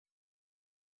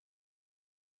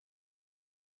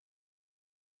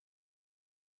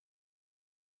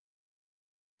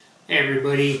Hey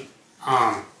everybody.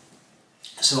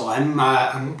 So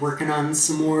I'm working on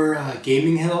some more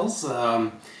gaming hills.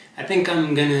 I think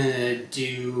I'm gonna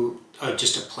do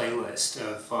just a playlist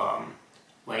of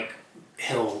like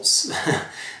hills,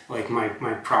 like my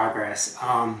progress.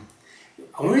 I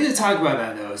wanted to talk about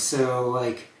that though. So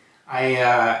like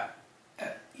the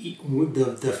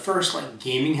first like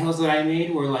gaming hills that I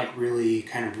made were like really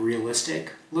kind of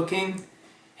realistic looking,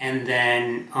 and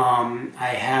then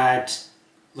I had,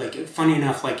 like, funny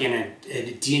enough, like in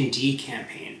a D&D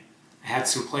campaign, I had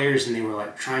some players and they were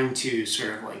like trying to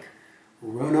sort of like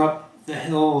run up the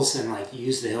hills and like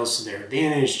use the hills to their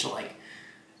advantage to like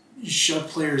shove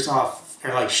players off,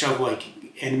 or like shove like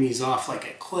enemies off like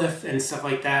a cliff and stuff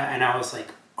like that. And I was like,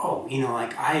 oh,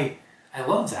 like I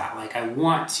love that. Like I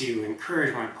want to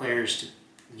encourage my players to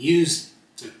use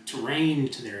the terrain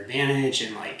to their advantage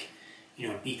and like,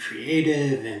 be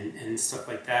creative and stuff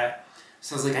like that.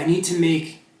 So I was like, I need to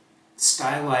make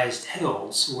stylized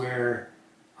hills where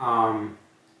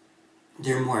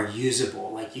they're more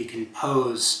usable. Like you can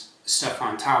pose stuff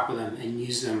on top of them and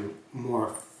use them more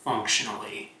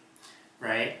functionally,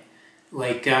 right?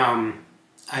 Like I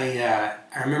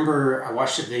remember I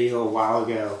watched a video a while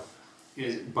ago. It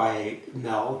was by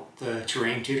Mel, the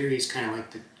terrain tutor. He's kind of like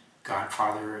the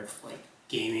godfather of like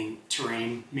gaming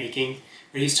terrain making.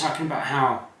 But he's talking about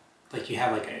how like you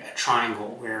have like a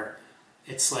triangle where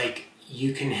it's like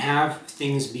you can have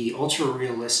things be ultra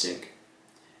realistic,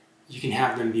 you can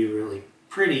have them be really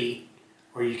pretty,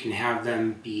 or you can have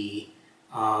them be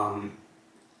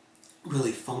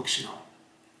really functional.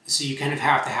 So you kind of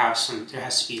have to have some, there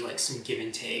has to be like some give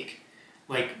and take.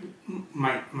 Like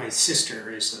my sister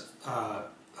is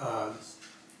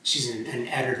she's an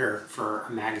editor for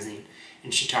a magazine,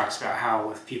 and she talks about how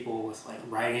with people with like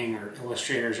writing or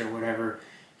illustrators or whatever,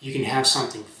 you can have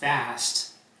something fast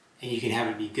and you can have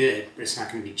it be good, but it's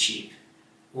not going to be cheap.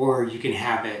 Or you can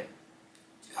have it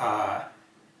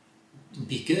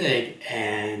be good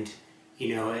and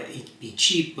it could be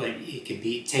cheap, but it could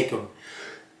be it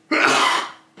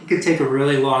could take a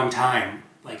really long time.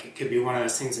 Like it could be one of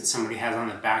those things that somebody has on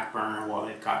the back burner while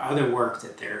they've got other work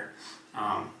that they're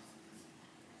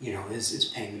is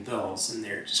paying the bills, and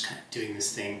they're just kind of doing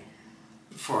this thing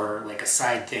for like a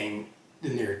side thing,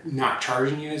 and they're not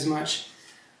charging you as much.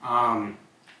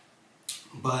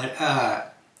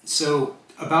 So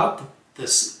about the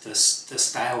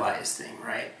stylized thing,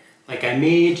 right? Like I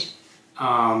made,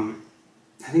 I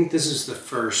think this is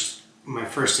my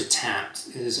first attempt.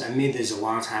 I made this a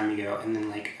long time ago, and then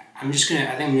like I think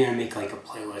I'm gonna make like a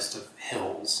playlist of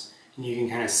hills, and you can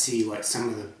kind of see like some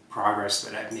of the progress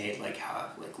that I've made, like how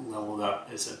I've like leveled up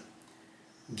as a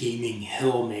gaming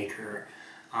hill maker.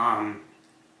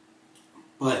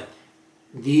 But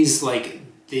these like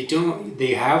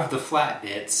they have the flat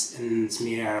bits, and it's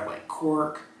made out of like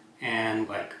cork and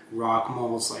like rock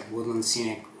molds, like woodland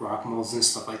scenic rock molds and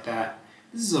stuff like that.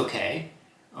 This is okay.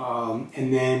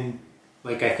 And then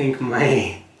like I think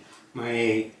my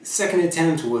second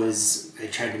attempt was I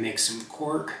tried to make some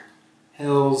cork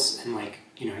hills, and like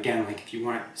again, like if you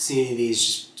want to see any of these,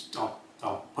 just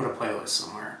I'll put a playlist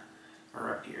somewhere or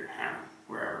up here, I don't know,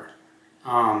 wherever.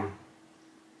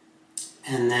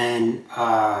 And then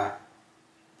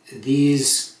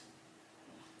these,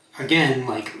 again,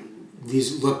 like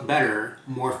these look better,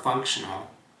 more functional,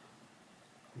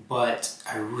 but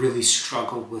I really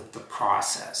struggled with the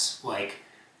process, like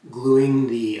gluing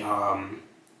the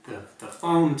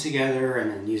foam together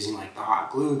and then using like the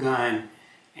hot glue gun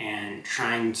and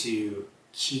trying to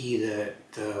key the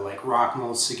like rock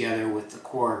molds together with the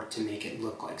cork to make it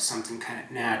look like something kind of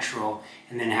natural,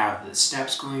 and then have the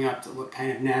steps going up that look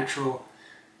kind of natural.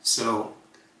 So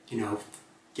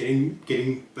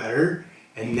getting better,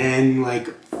 and then like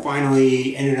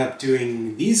finally ended up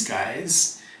doing these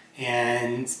guys.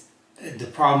 And the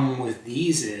problem with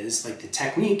these is like the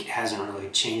technique hasn't really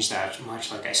changed that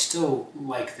much. Like I still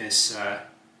like this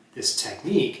this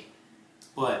technique,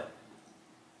 but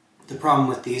the problem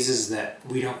with these is that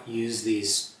we don't use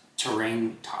these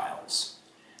terrain tiles.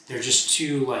 They're just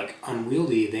too like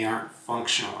unwieldy. They aren't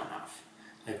functional enough.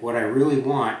 Like what I really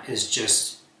want is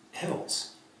just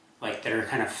hills, like that are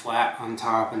kind of flat on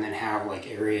top, and then have like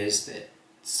areas that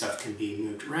stuff can be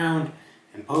moved around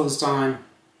and posed on,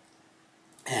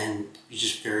 and be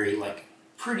just very like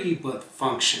pretty but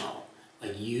functional,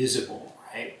 like usable,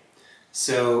 right?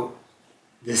 So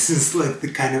this is like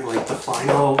the kind of like the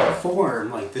final form.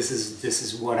 Like this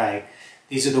is what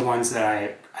these are the ones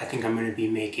that I think I'm going to be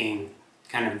making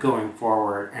kind of going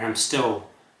forward, and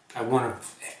I want to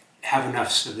have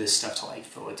enough of this stuff to like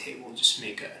fill a table, just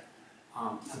make a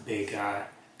big kind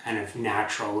kind of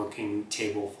natural looking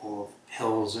table full of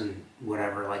hills and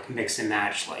whatever, like mix and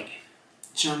match like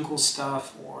jungle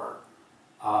stuff, or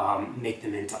make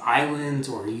them into islands,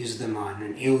 or use them on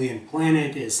an alien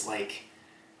planet is like,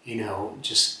 you know,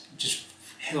 just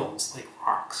hills, like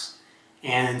rocks.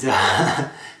 And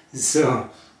so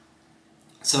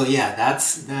yeah,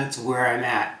 that's where I'm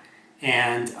at.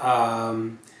 And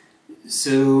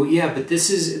so yeah, but this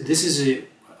is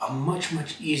a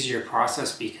much easier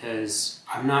process, because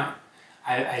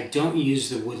I don't use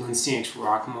the Woodland Scenics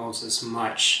rock molds as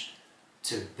much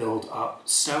to build up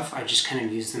stuff. I just kind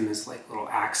of use them as like little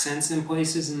accents in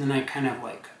places, and then I kind of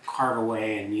like carve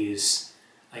away and use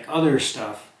like other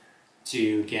stuff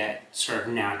to get sort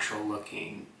of natural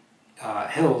looking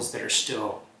hills that are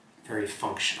still very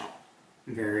functional,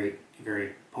 very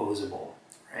posable,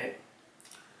 right?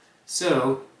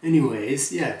 So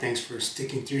anyways, yeah, thanks for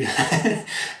sticking through that.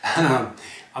 I'm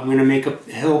gonna make a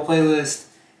hill playlist,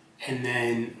 and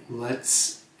then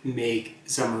let's make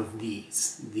some of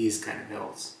these kind of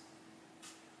hills.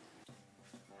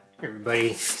 Hey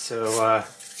everybody, so I'm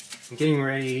getting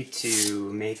ready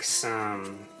to make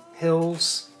some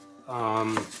hills.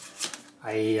 What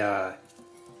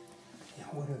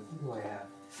do I have?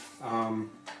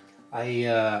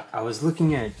 I was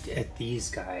looking at these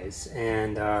guys,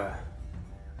 and I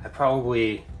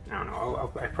don't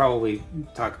know, I probably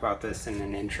talk about this in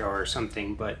an intro or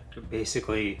something, but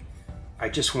basically I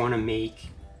just want to make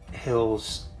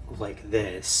hills like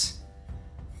this,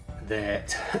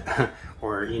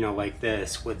 or you know, like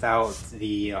this, without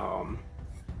the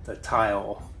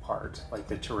tile part, like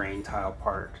the terrain tile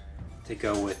part to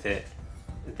go with it,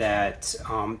 that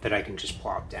I can just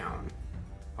plop down.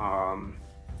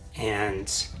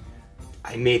 And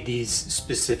I made these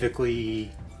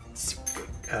specifically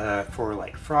for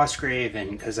like Frostgrave,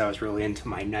 and because I was really into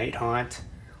my Night Haunt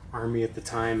army at the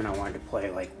time, and I wanted to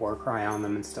play like Warcry on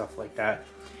them and stuff like that.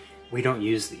 We don't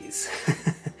use these.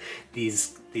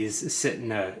 these sit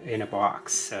in a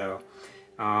box. So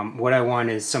what I want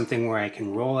is something where I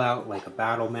can roll out like a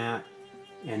battle mat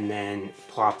and then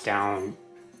plop down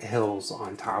hills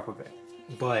on top of it.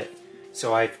 But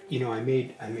so I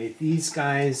made these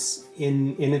guys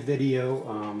in a video.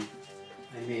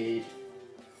 I made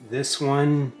this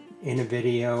one in a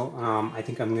video. I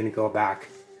think I'm gonna go back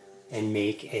and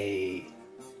make a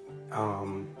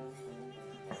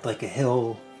like a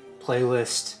hill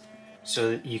playlist,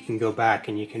 so that you can go back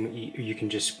and you can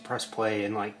just press play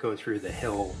and like go through the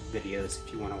hill videos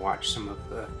if you want to watch some of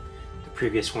the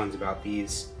previous ones about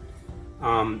these.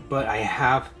 But I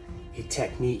have a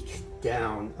technique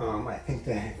down. I think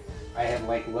that I have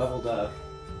like leveled up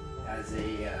as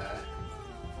a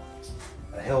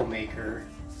hill maker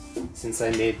since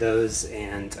I made those,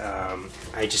 and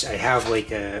I have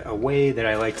like a way that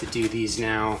I like to do these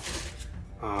now.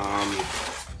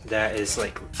 That is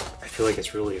like, I feel like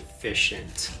it's really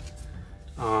efficient.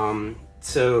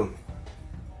 So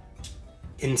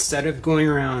instead of going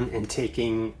around and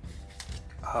taking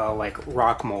like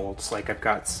rock molds, like I've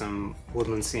got some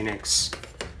Woodland Scenics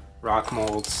rock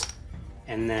molds,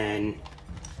 and then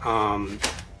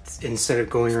instead of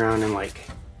going around and like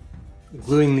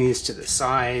gluing these to the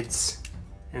sides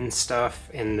and stuff,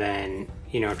 and then,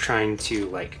 you know, trying to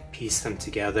like piece them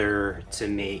together to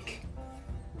make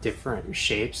different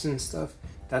shapes and stuff,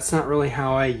 that's not really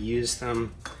how I use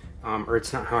them, or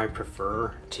it's not how I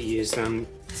prefer to use them.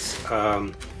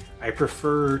 I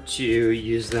prefer to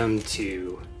use them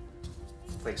to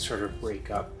like sort of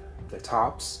break up the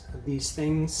tops of these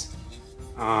things.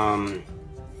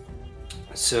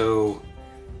 So,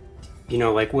 you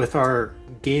know, like with our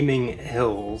gaming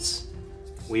hills,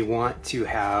 we want to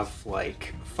have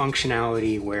like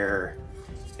functionality where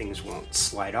things won't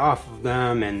slide off of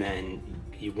them, and then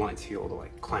you want to be able to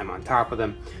like climb on top of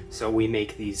them. So we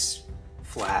make these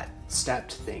flat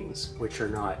stepped things, which are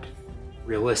not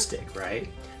realistic, right?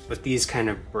 But these kind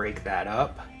of break that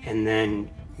up, and then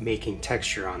making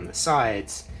texture on the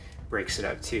sides breaks it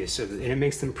up too, so that, and it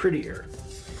makes them prettier.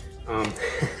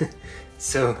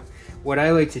 So what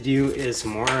I like to do is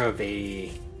more of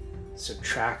a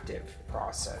subtractive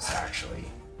process, actually.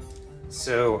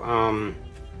 So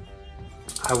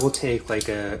I will take like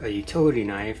a utility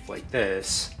knife like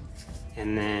this,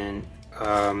 and then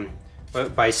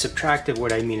but by subtractive,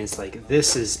 what I mean is like,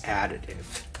 this is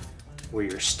additive, where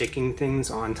you're sticking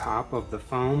things on top of the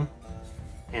foam,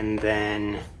 and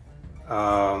then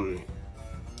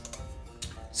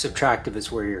subtractive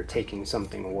is where you're taking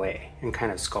something away and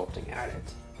kind of sculpting at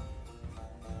it.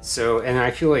 So, and I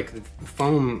feel like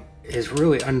foam is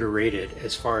really underrated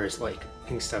as far as like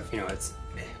pink stuff. You know, it's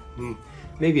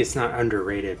maybe it's not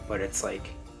underrated, but it's like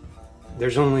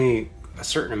there's only a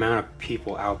certain amount of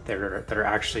people out there that are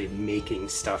actually making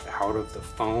stuff out of the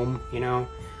foam, you know.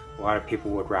 A lot of people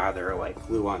would rather like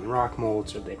glue on rock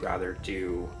molds, or they'd rather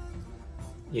do,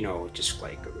 you know, just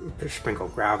like sprinkle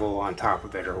gravel on top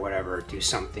of it or whatever, do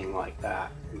something like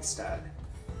that instead.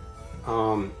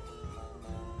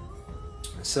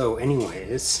 So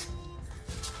anyways,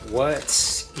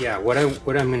 what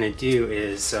I'm gonna do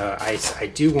is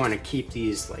I do want to keep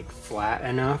these like flat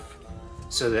enough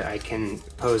so that I can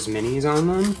pose minis on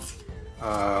them,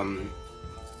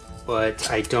 but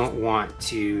I don't want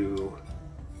to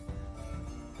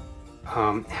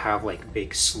have like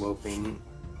big sloping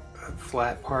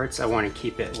flat parts. I want to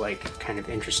keep it like kind of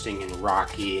interesting and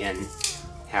rocky, and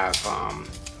have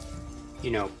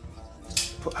you know,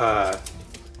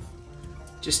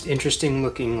 just interesting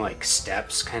looking like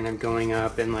steps kind of going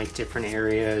up in like different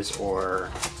areas, or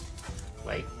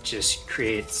like just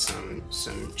create some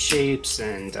shapes.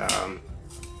 And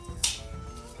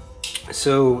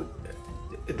so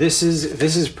this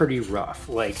is pretty rough.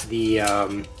 Like the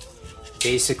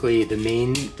basically the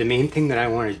main thing that I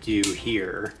want to do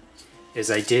here is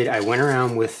I went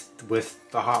around with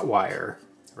the hot wire,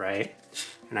 right?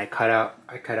 And I cut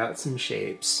out some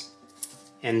shapes,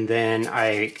 and then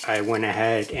I went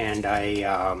ahead and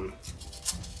I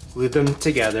glued them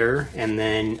together. And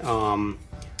then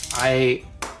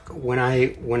when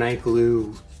I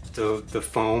glue the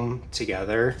foam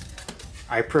together,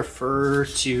 I prefer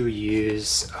to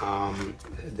use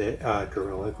the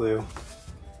Gorilla Glue.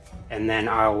 And then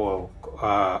I will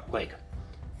like,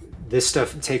 this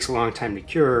stuff takes a long time to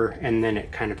cure, and then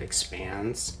it kind of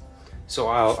expands. So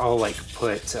I'll like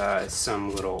put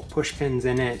some little push pins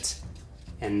in it,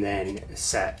 and then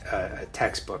set a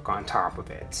textbook on top of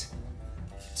it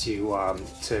to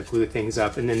glue things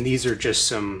up. And then these are just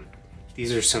some,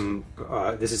 this is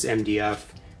MDF.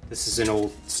 This is an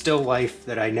old still life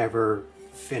that I never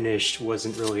finished,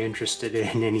 wasn't really interested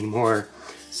in anymore.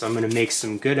 So I'm gonna make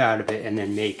some good out of it, and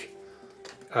then make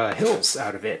hills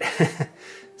out of it.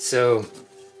 So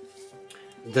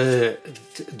the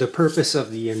purpose of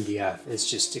the MDF is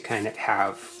just to kind of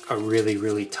have a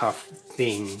really tough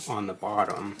thing on the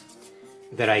bottom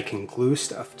that I can glue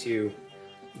stuff to,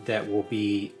 that will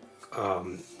be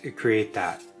create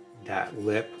that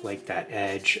lip, like that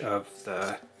edge of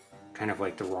the kind of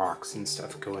like the rocks and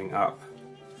stuff going up.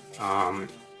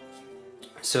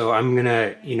 So I'm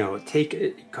gonna, you know,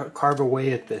 carve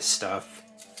away at this stuff,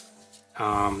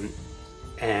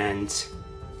 and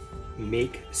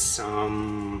make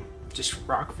some just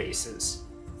rock faces.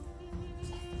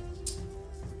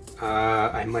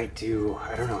 I might do,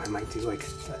 I don't know, I might do like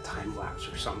a time lapse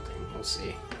or something. We'll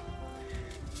see.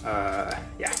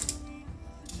 Yeah.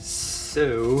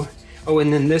 So, oh,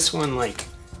 and then this one, like,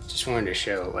 just wanted to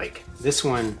show, like, this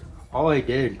one, all I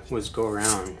did was go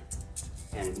around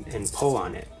and pull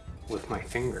on it with my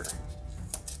finger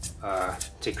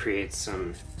to create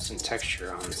some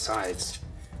texture on the sides.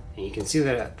 And you can see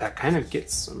that that kind of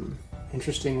gets some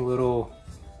interesting little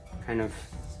kind of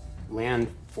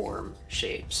landform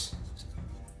shapes,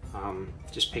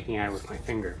 just picking at it with my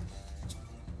finger.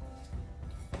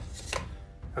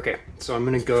 Okay, so I'm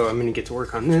gonna get to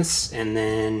work on this, and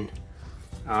then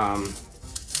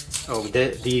oh,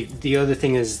 the other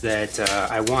thing is that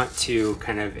I want to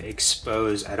kind of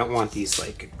expose. I don't want these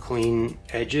like clean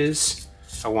edges.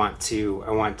 I want to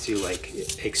like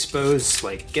expose,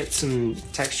 like get some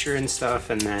texture and stuff,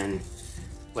 and then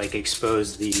like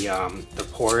expose the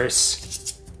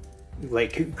porous,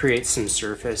 like create some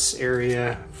surface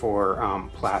area for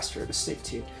plaster to stick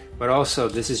to. But also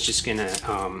this is just gonna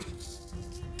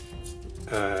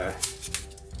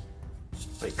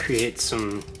like create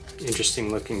some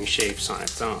interesting looking shapes on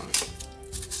its own.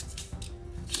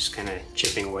 Just kind of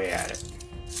chipping away at it.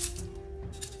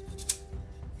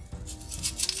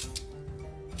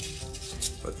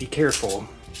 But be careful.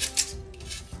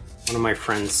 One of my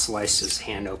friends sliced his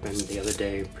hand open the other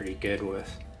day pretty good with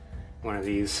one of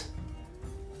these,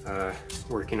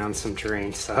 working on some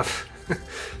terrain stuff.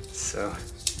 So,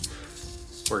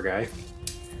 poor guy.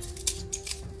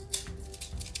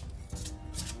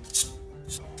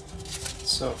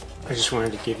 So I just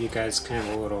wanted to give you guys kind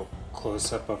of a little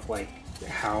close-up of like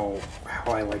how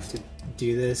I like to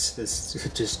do this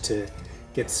just to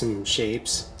get some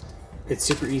shapes. It's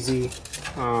super easy,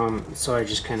 so I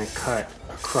just kind of cut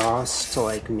across to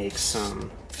like make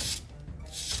some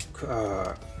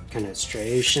kind of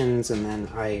striations, and then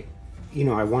I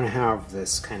want to have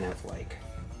this kind of like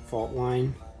fault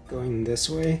line going this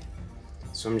way,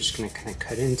 so I'm just going to kind of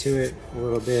cut into it a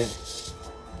little bit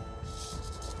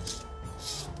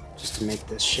just to make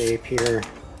this shape here,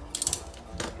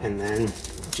 and then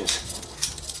just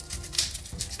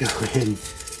go in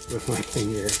with my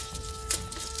finger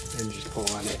and just pull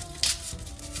on it.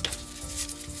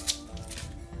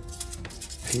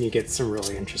 And you get some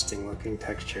really interesting looking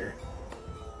texture.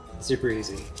 Super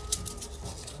easy.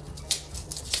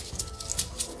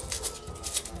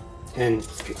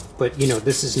 But you know,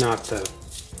 this is not the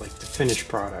finished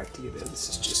product either.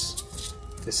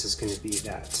 This is going to be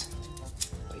that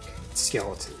like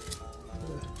skeleton.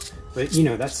 But you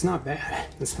know, that's not bad.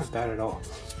 That's not bad at all.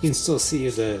 You can still see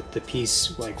the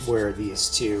piece like where these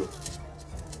two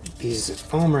pieces of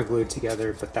foam are glued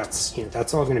together, but that's, you know,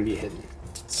 that's all going to be hidden.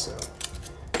 So,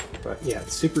 but yeah,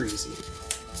 it's super easy.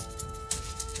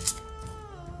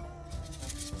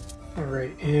 All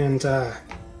right, and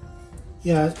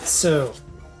yeah, so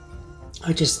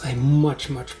I much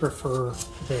prefer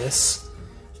this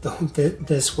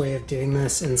this way of doing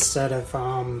this instead of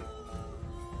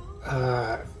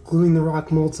gluing the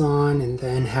rock molds on and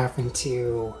then having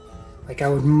to, like, I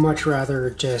would much rather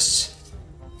just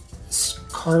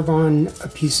carve on a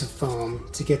piece of foam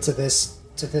to get to this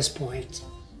point,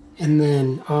 and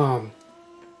then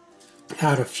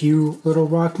add a few little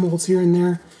rock molds here and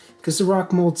there, because the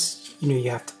rock molds, you know, you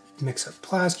have to mix up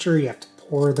plaster, you have to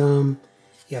pour them,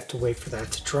 you have to wait for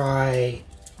that to dry,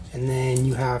 and then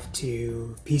you have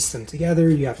to piece them together,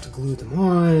 you have to glue them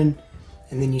on,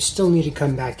 and then you still need to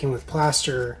come back in with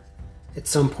plaster at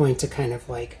some point to kind of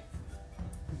like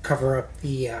cover up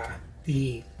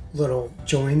the little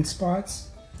join spots.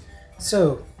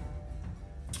 So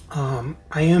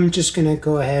I am just gonna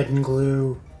go ahead and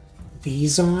glue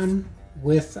these on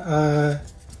with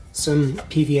some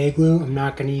PVA glue. I'm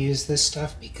not gonna use this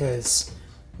stuff because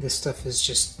this stuff is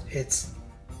just, it's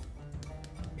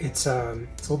a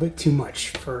little bit too much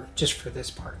for this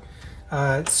part.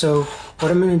 So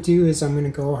what I'm going to do is I'm going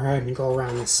to go ahead and go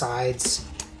around the sides,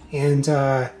 and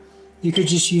you could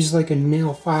just use like a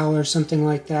nail file or something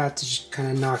like that to just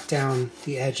kind of knock down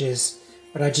the edges,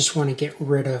 but I just want to get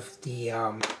rid of the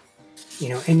you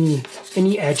know,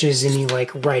 any edges, any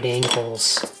like right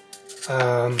angles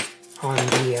on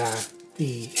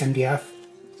the MDF.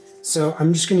 So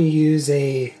I'm just going to use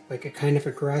a kind of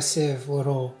aggressive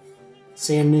little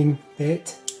sanding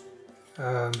bit.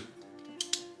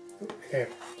 Okay,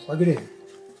 plug it in.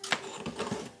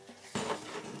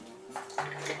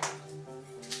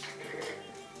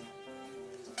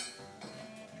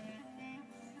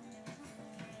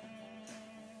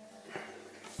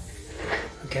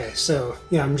 Okay, so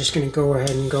yeah, I'm just going to go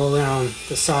ahead and go around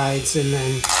the sides and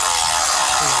then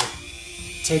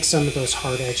take some of those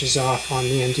hard edges off on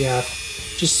the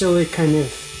MDF, just so it kind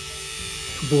of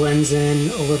blends in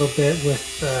a little bit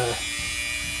with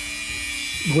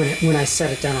when I set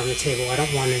it down on the table. I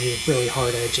don't want any really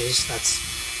hard edges.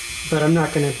 But I'm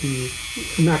not gonna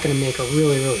make a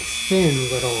really thin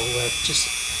little lip.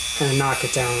 Just kind of knock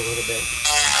it down a little bit.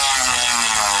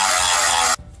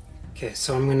 Okay,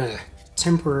 so I'm gonna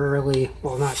temporarily,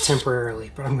 well, not temporarily,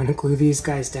 but I'm gonna glue these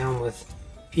guys down with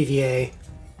PVA.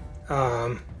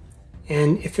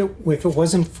 And if it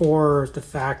wasn't for the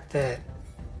fact that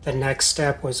the next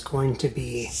step was going to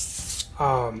be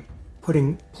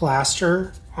putting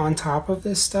plaster on top of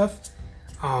this stuff,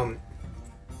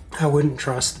 I wouldn't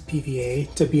trust the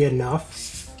PVA to be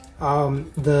enough.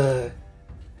 The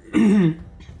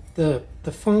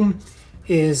foam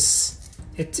is,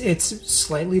 it's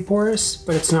slightly porous,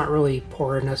 but it's not really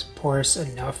porous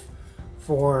enough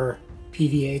for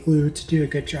PVA glue to do a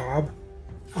good job.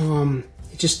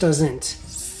 It just doesn't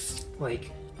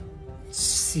like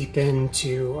seep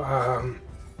into,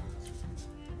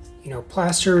 you know,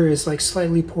 plaster is like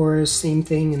slightly porous, same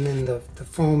thing, and then the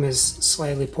foam is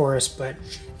slightly porous, but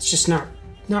it's just not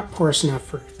porous enough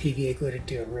for PVA glue to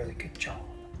do a really good job.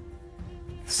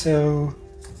 So,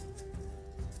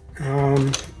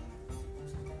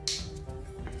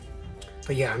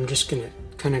 but yeah, I'm just gonna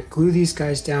kind of glue these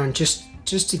guys down just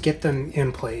to get them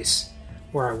in place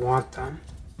where I want them.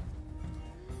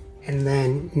 And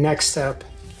then next up,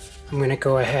 I'm gonna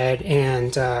go ahead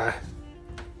and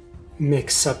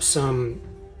mix up some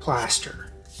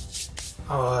plaster.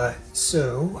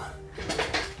 So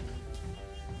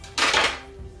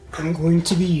I'm going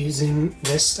to be using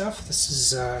this stuff. This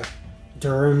is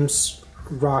Durham's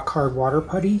Rock Hard Water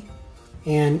Putty,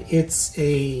 and it's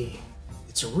a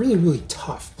really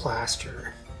tough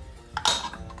plaster.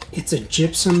 It's a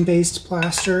gypsum based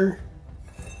plaster,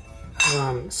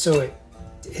 so it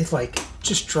like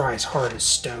just dries hard as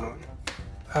stone.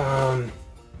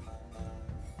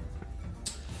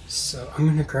 So I'm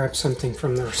gonna grab something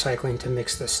from the recycling to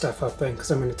mix this stuff up in,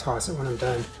 because I'm gonna toss it when I'm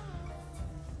done.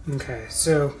 Okay,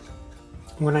 so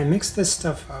when I mix this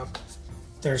stuff up,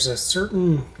 there's a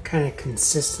certain kind of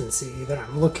consistency that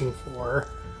I'm looking for.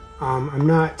 I'm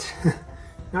not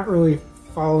not really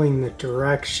following the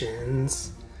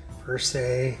directions per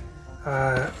se.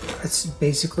 It's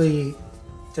basically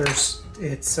it's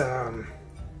kind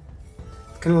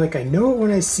of like I know it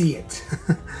when I see it.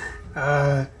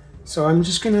 So I'm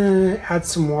just gonna add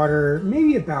some water,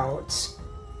 maybe about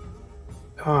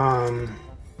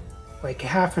like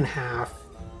half and half,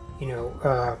 you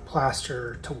know,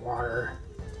 plaster to water,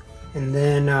 and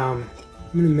then I'm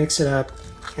gonna mix it up.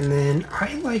 And then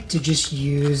I like to just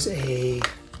use a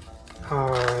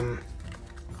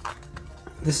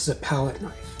this is a palette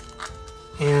knife,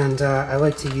 and I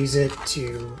like to use it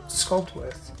to sculpt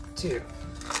with too.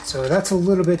 So that's a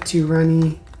little bit too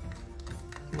runny.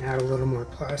 Add a little more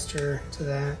plaster to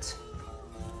that.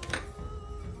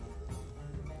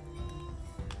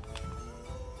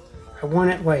 I want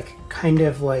it like kind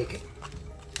of like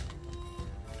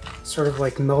sort of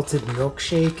like melted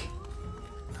milkshake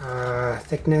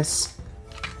thickness,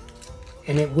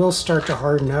 and it will start to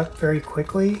harden up very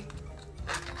quickly,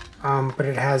 but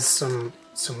it has some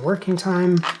working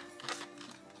time.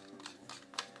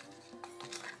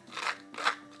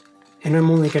 And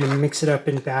I'm only going to mix it up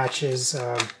in batches,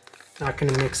 not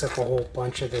going to mix up a whole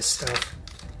bunch of this stuff.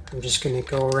 I'm just going to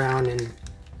go around and,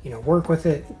 you know, work with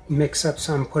it, mix up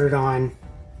some, put it on,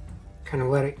 kind of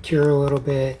let it cure a little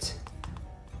bit,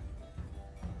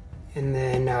 and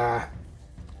then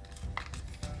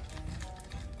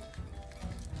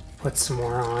put some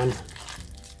more on.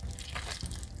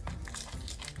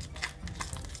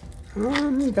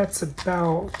 That's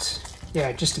about,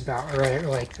 yeah, just about right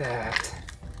like that.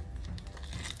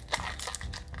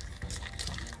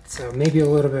 So maybe a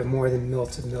little bit more than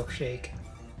melted milkshake.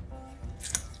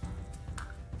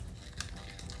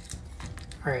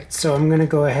 All right, so I'm gonna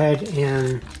go ahead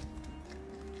and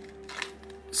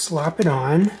slop it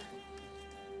on,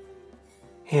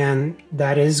 and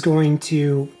that is going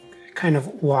to kind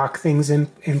of lock things in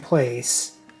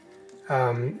place.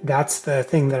 That's the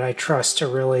thing that I trust to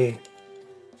really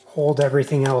hold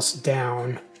everything else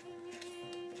down.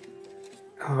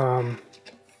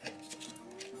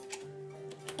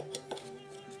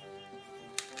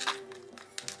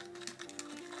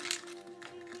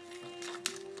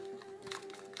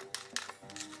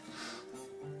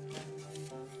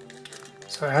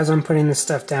 So as I'm putting this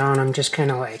stuff down, I'm just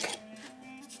kind of like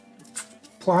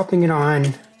plopping it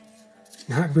on,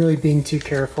 not really being too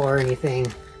careful or anything.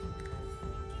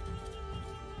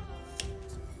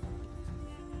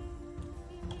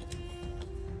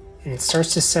 And it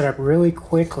starts to set up really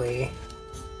quickly.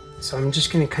 So I'm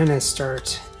just going to kind of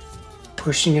start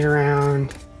pushing it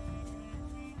around.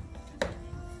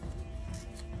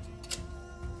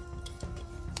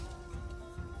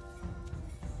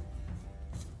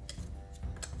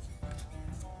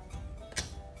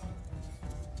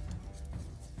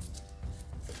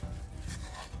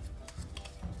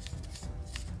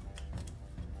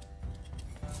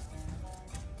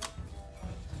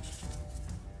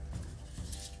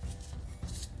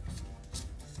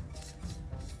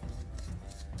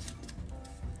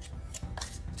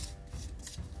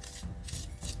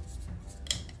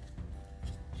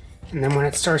 And then when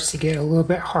it starts to get a little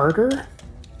bit harder,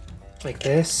 like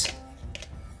this,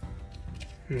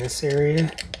 in this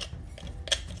area,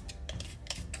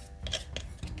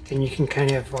 then you can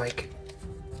kind of like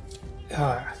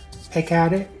pick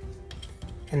at it,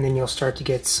 and then you'll start to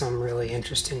get some really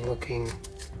interesting looking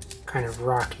kind of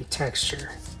rocky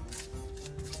texture.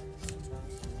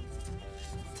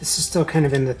 This is still kind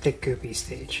of in the thick goopy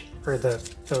stage, or the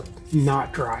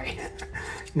not dry,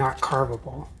 not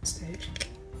carvable stage.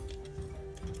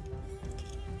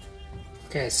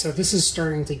 Okay, so this is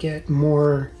starting to get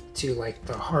more to like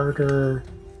the harder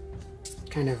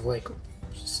kind of like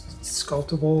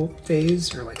sculptable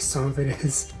phase, or like some of it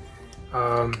is.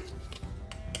 So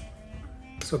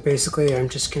basically I'm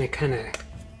just gonna kind of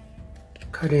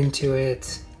cut into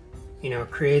it, you know,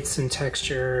 create some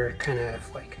texture, kind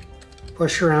of like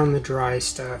push around the dry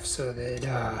stuff so that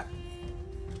I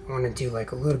want to do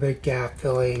like a little bit gap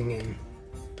filling and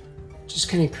just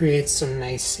kind of create some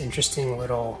nice interesting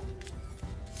little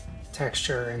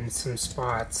texture and some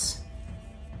spots,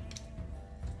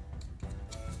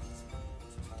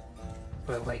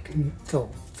 but like fill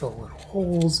little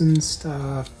holes and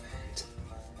stuff.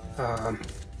 And,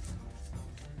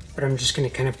 but I'm just going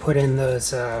to kind of put in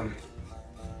those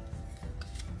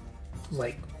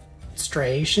like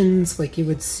striations like you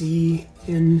would see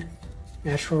in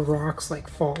natural rocks, like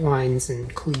fault lines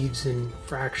and cleaves and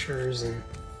fractures, and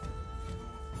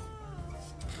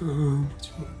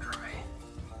it's more dry.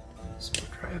 It's more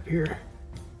dry up here.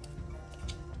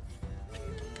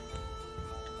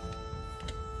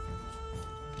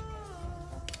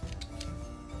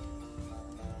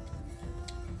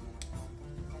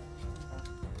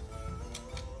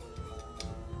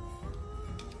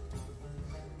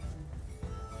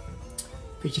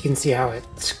 but you can see how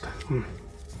it's. I'm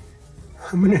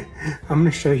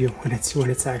gonna show you when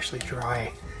it's actually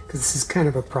dry, because this is kind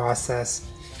of a process.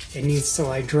 It needs to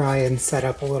like dry and set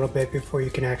up a little bit before you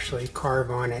can actually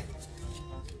carve on it.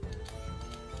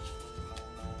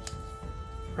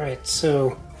 Right,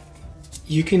 so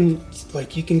you can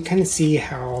kind of see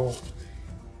how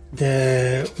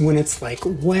when it's like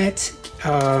wet,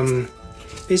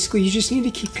 basically you just need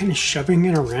to keep kind of shoving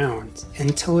it around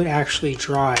until it actually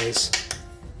dries,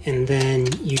 and then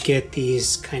you get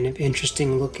these kind of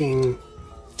interesting looking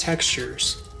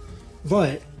textures.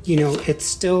 But you know, it's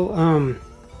still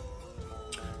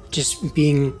just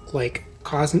being like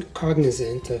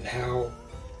cognizant of how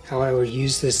I would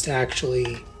use this to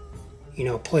actually, you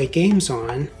know, play games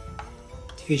on.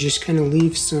 If you just kind of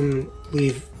leave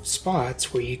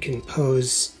spots where you can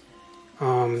pose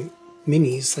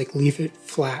minis, like leave it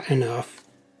flat enough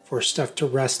for stuff to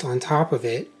rest on top of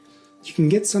it, you can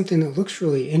get something that looks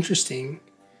really interesting,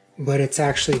 but it's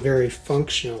actually very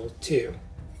functional too,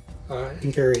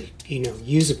 and very, you know,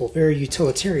 usable, very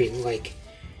utilitarian. Like,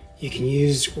 you can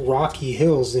use rocky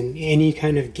hills in any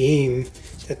kind of game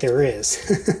that there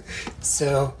is.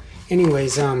 So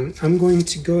anyways, I'm going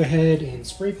to go ahead and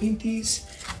spray paint these,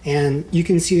 and you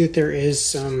can see that there is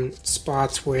some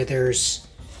spots where there's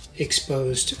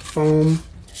exposed foam,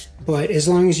 but as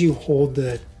long as you hold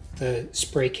the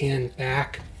spray can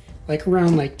back like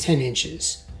around like 10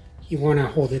 inches, you want to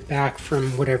hold it back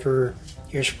from whatever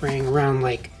you're spraying, around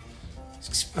like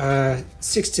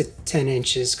 6 to 10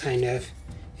 inches kind of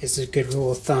is a good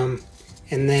rule of thumb,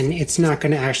 and then it's not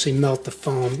going to actually melt the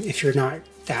foam if you're not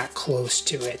that close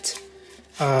to it.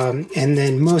 And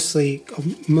then most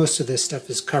of this stuff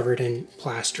is covered in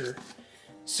plaster,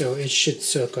 so it should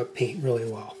soak up paint really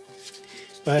well.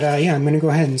 But yeah, I'm going to go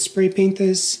ahead and spray paint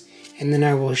this, and then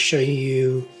I will show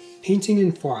you painting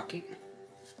and flocking.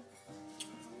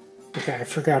 Okay, I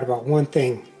forgot about one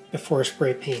thing before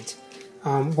spray paint.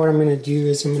 What I'm going to do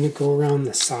is I'm going to go around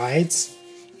the sides,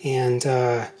 and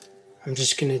I'm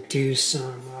just going to do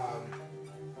some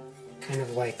kind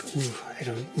of like,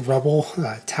 rubble,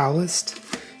 Stylized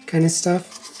kind of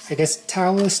stuff. I guess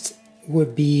Stylized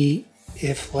would be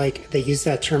if like they use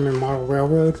that term in model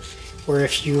railroad, where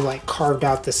if you like carved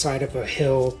out the side of a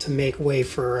hill to make way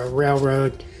for a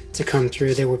railroad to come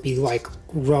through, there would be like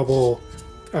rubble,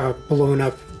 blown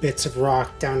up bits of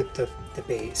rock down at the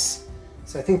base.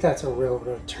 So I think that's a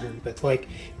railroad term, but like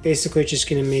basically just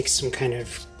going to make some kind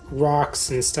of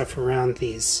rocks and stuff around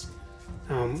these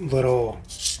little,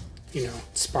 you know,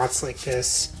 spots like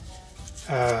this,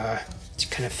 to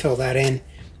kind of fill that in.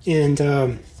 And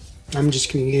I'm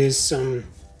just going to use some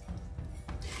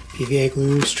PVA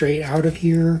glue straight out of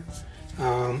here.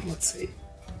 Let's see,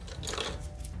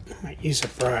 I might use a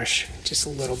brush just a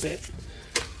little bit.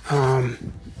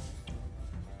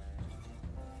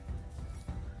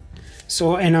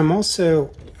 So, and I'm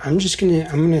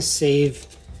gonna save,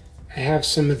 I have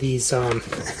some of these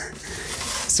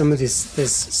some of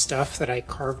this stuff that I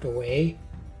carved away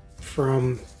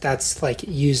from, that's like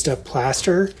used up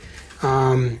plaster.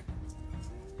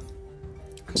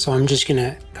 So I'm just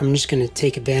gonna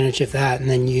take advantage of that and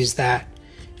then use that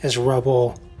as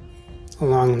rubble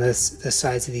along the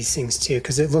sides of these things too,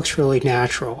 because it looks really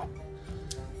natural.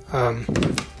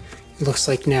 It looks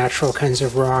like natural kinds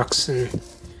of rocks, and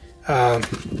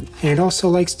it also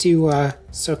likes to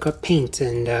soak up paint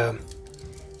and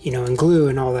you know, and glue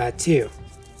and all that too.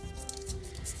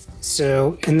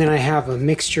 So, and then I have a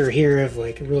mixture here of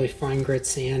like really fine grit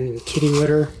sand and kitty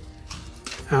litter.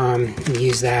 And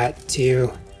use that too.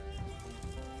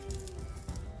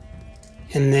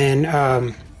 And then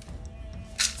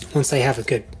once I have a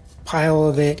good pile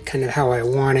of it, kind of how I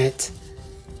want it,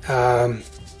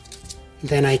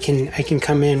 then I can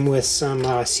come in with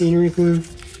some scenery glue.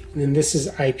 And then this is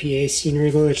IPA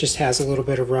scenery glue. It just has a little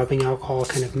bit of rubbing alcohol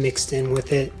kind of mixed in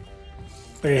with it,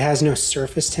 but it has no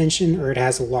surface tension, or it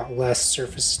has a lot less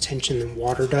surface tension than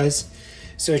water does.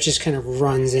 So it just kind of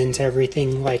runs into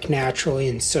everything like naturally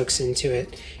and soaks into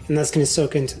it. And that's going to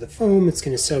soak into the foam, it's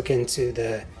going to soak into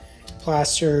the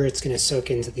plaster, it's going to soak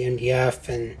into the MDF,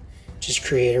 and just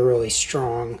create a really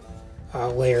strong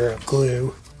layer of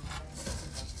glue.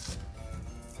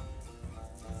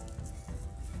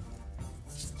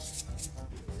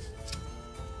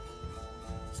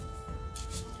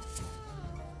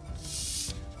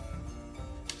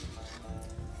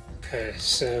 Okay,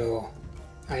 so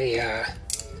I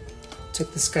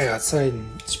took this guy outside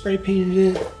and spray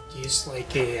painted it. Used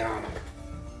like a,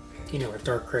 you know, a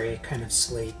dark gray kind of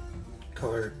slate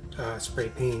colored spray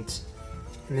paint.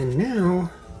 And then now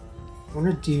I want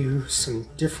to do some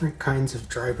different kinds of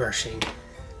dry brushing.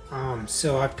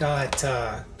 So I've got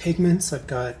pigments.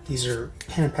 These are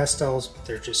pan pastels, but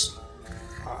they're just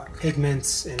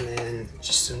pigments, and then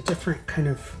just some different kind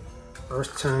of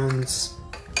earth tones.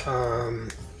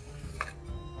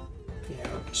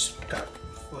 Just got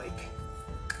like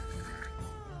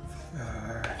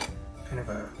kind of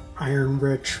a iron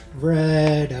rich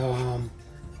red,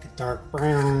 like a dark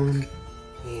brown,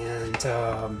 and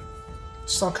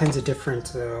just all kinds of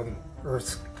different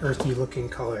earthy looking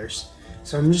colors.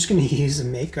 So I'm just going to use a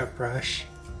makeup brush,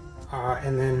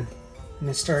 and then I'm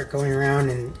going to start going around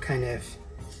and kind of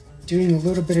doing a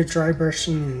little bit of dry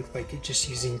brushing, like just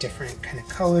using different kind of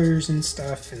colors and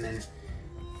stuff, and then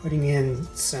putting in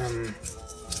some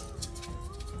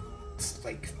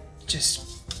like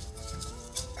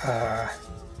I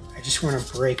just want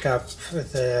to break up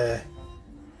the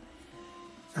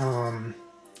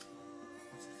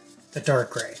dark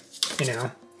gray, you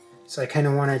know. So I kind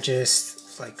of want to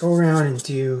just like go around and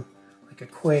do like a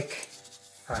quick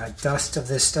dust of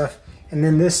this stuff, and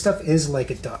then this stuff is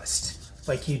like a dust.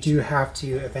 Like you do have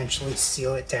to eventually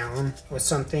seal it down with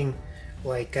something,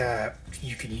 like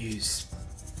you could use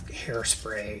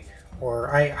hairspray,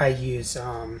 or I use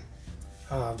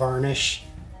varnish.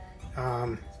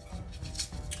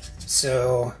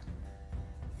 So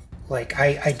like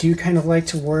I do kind of like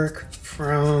to work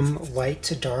from light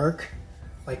to dark.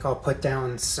 Like I'll put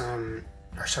down some,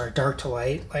 or sorry, dark to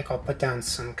light. Like I'll put down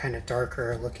some kind of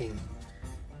darker looking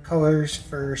colors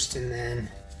first, and then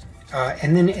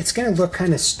it's gonna look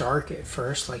kind of stark at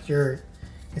first. Like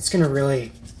it's gonna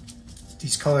really,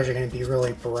 these colors are gonna be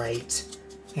really bright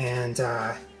and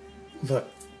look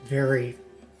very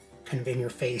kind of in your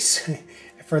face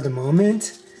for the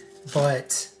moment.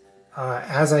 But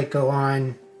as I go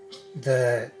on,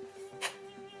 the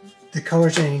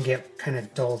colors are gonna get kind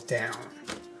of dulled down.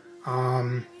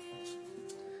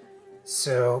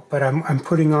 But I'm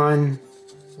putting on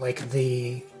like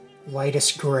the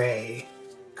lightest gray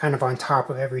kind of on top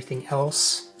of everything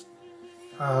else,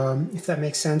 if that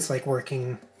makes sense, like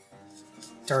working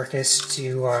darkest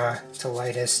to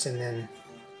lightest, and then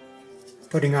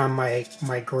putting on my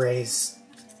grays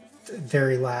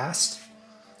very last.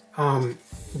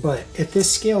 But at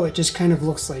this scale it just kind of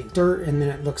looks like dirt, and then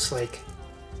it looks like,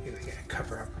 ooh, I gotta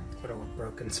cover up a little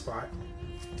broken spot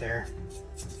there.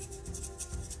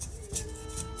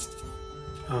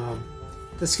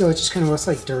 This scale, it just kind of looks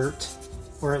like dirt,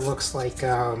 or it looks like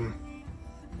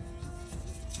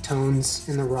tones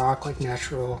in the rock, like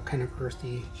natural kind of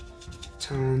earthy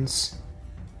tones.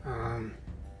 I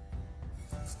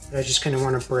just kind of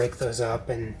want to break those up,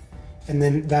 and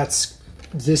then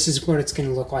this is what it's going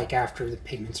to look like after the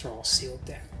pigments are all sealed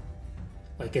down.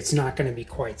 Like it's not going to be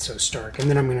quite so stark. And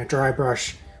then I'm going to dry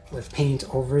brush with paint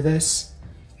over this,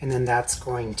 and then that's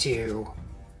going to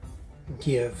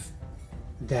give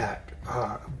that,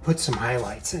 put some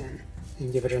highlights in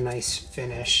and give it a nice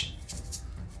finish.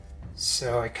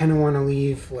 So I kind of want to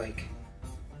leave like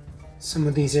some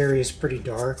of these areas pretty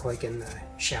dark, like in the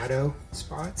shadow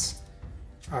spots.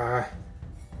 And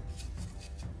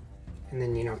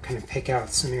then, you know, kind of pick out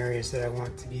some areas that I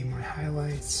want to be my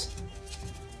highlights.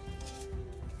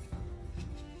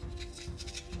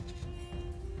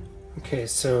 Okay,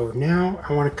 so now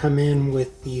I want to come in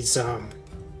with these,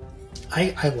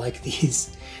 I like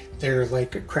these. They're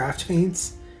like craft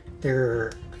paints.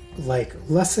 They're like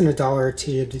less than $1 a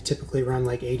tube. They typically run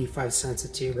like 85 cents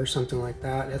a tube or something like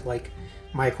that at like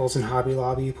Michael's and Hobby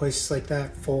Lobby, places like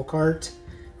that, full cart.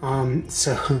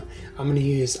 So I'm going to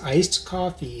use iced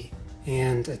coffee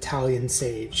and Italian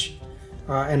sage.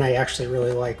 And I actually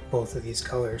really like both of these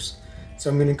colors. So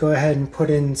I'm going to go ahead and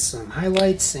put in some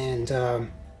highlights, and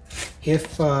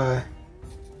if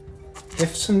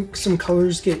some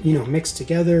colors get, you know, mixed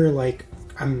together, like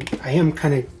I am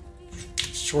kind of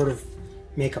sort of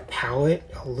make a palette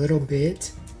a little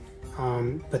bit,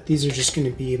 but these are just going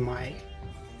to be my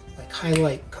like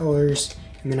highlight colors.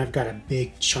 And then I've got a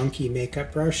big chunky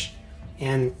makeup brush,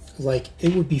 and like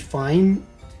it would be fine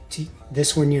to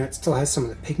this one, you know, it still has some of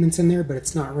the pigments in there, but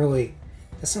it's not really,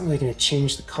 that's not really going to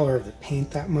change the color of the paint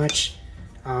that much.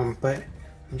 But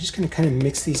I'm just going to kind of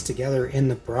mix these together in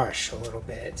the brush a little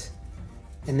bit,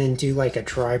 and then do like a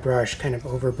dry brush kind of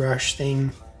overbrush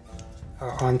thing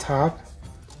on top.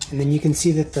 And then you can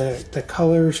see that the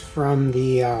colors from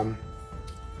the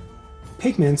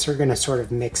pigments are going to sort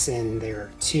of mix in there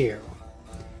too.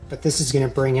 But this is going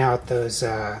to bring out those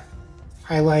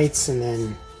highlights, and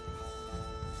then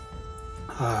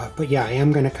but yeah, I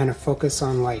am going to kind of focus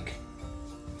on like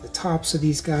the tops of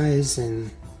these guys, and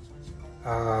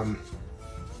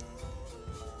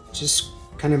just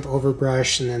kind of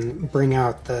overbrush, and then bring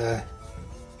out the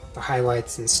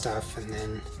highlights and stuff, and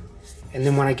then And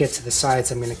then when I get to the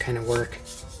sides, I'm going to kind of work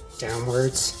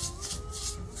downwards.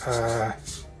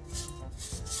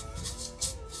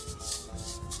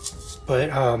 But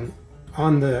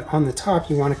on the top,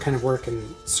 you want to kind of work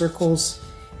in circles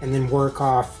and then work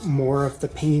off more of the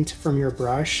paint from your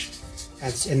brush.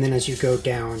 And then as you go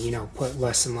down, you know, put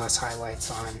less and less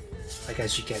highlights on, like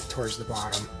as you get towards the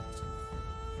bottom.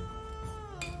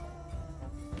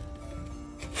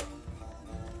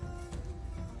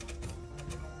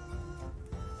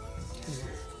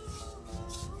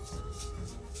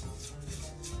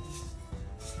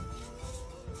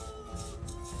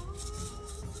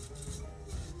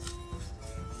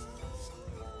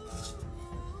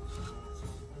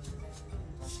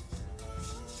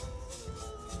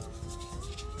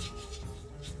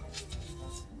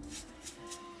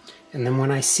 And then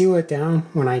when I seal it down,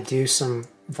 when I do some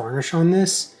varnish on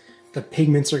this, the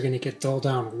pigments are going to get dulled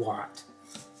down a lot.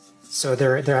 So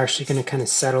they're actually going to kind of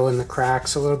settle in the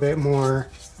cracks a little bit more,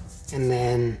 and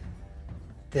then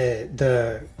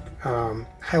the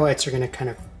highlights are going to kind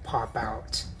of pop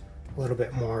out a little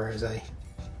bit more as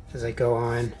I go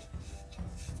on.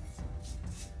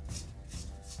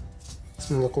 It's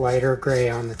going to look lighter gray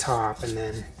on the top, and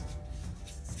then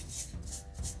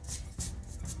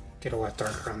get a lot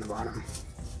darker on the bottom.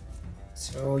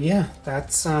 So yeah,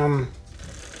 that's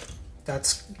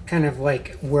kind of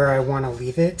like where I want to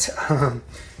leave it.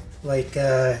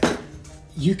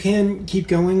 You can keep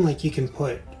going, like you can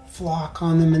put flock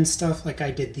on them and stuff, like I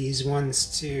did these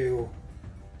ones to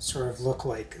sort of look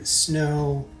like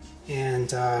snow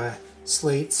and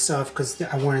slate stuff, because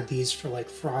I wanted these for like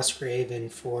Frostgrave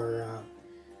and for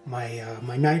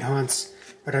my night haunts.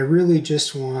 But I really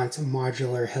just want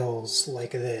modular hills like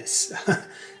this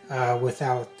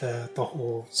without the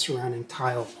whole surrounding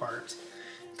tile part.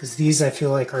 Because these I feel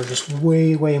like are just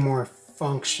way more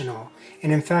functional.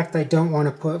 And in fact, I don't want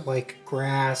to put like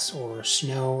grass or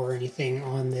snow or anything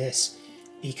on this,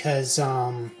 because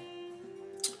I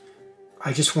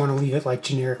just want to leave it like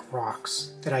generic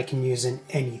rocks that I can use in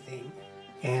anything.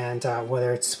 And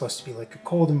whether it's supposed to be like a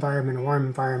cold environment, a warm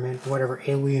environment, whatever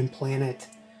alien planet,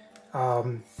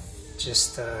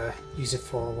 just use it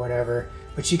for whatever.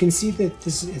 But you can see that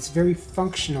it's very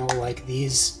functional. Like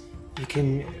these, you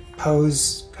can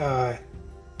pose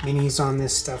minis on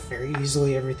this stuff very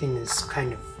easily. Everything is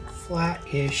kind of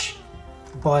flat-ish,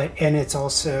 and it's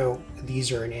also,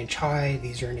 these are an inch high,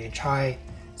 these are an inch high,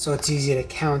 so it's easy to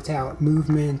count out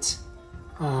movement.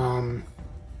 And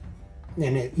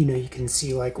it, you know, you can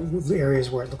see like areas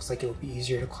where it looks like it would be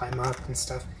easier to climb up and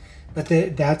stuff. But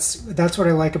that's what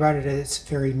I like about it. It's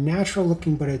very natural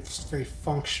looking, but it's very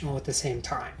functional at the same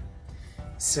time.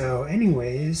 So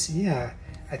anyways, yeah,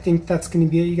 I think that's going to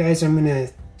be it, you guys. I'm going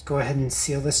to go ahead and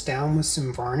seal this down with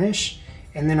some varnish,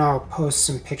 and then I'll post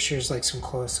some pictures, like some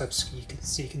close-ups,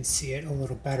 so you can see it a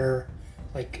little better,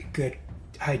 like good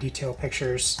high detail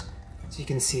pictures, so you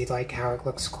can see like how it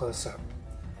looks close up.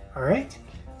 All right,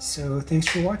 so thanks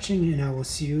for watching, and I will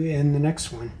see you in the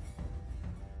next one.